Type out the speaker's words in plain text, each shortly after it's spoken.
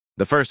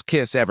The first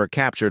kiss ever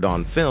captured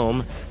on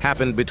film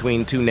happened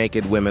between two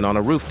naked women on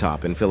a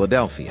rooftop in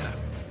Philadelphia.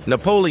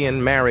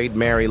 Napoleon married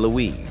Mary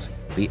Louise,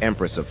 the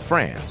Empress of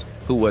France,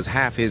 who was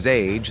half his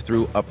age,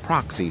 through a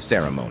proxy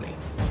ceremony.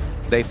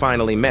 They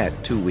finally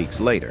met 2 weeks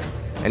later,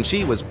 and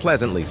she was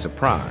pleasantly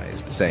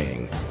surprised,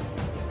 saying,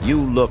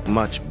 "You look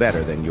much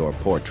better than your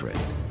portrait."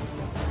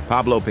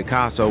 Pablo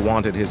Picasso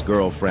wanted his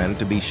girlfriend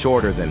to be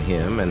shorter than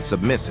him and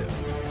submissive.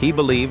 He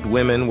believed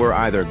women were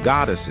either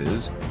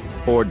goddesses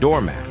or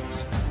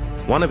doormats.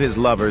 One of his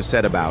lovers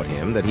said about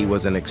him that he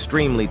was an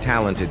extremely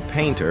talented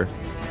painter,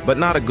 but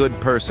not a good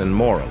person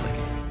morally.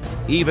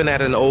 Even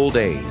at an old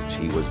age,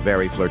 he was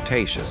very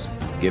flirtatious,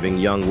 giving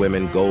young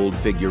women gold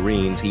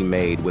figurines he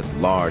made with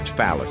large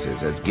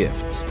phalluses as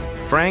gifts.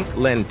 Frank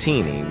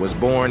Lentini was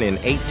born in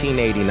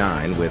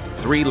 1889 with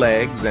 3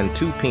 legs and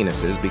 2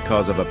 penises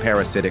because of a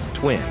parasitic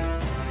twin.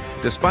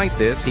 Despite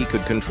this, he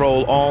could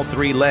control all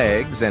 3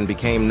 legs and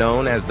became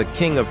known as the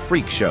King of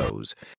Freak Shows.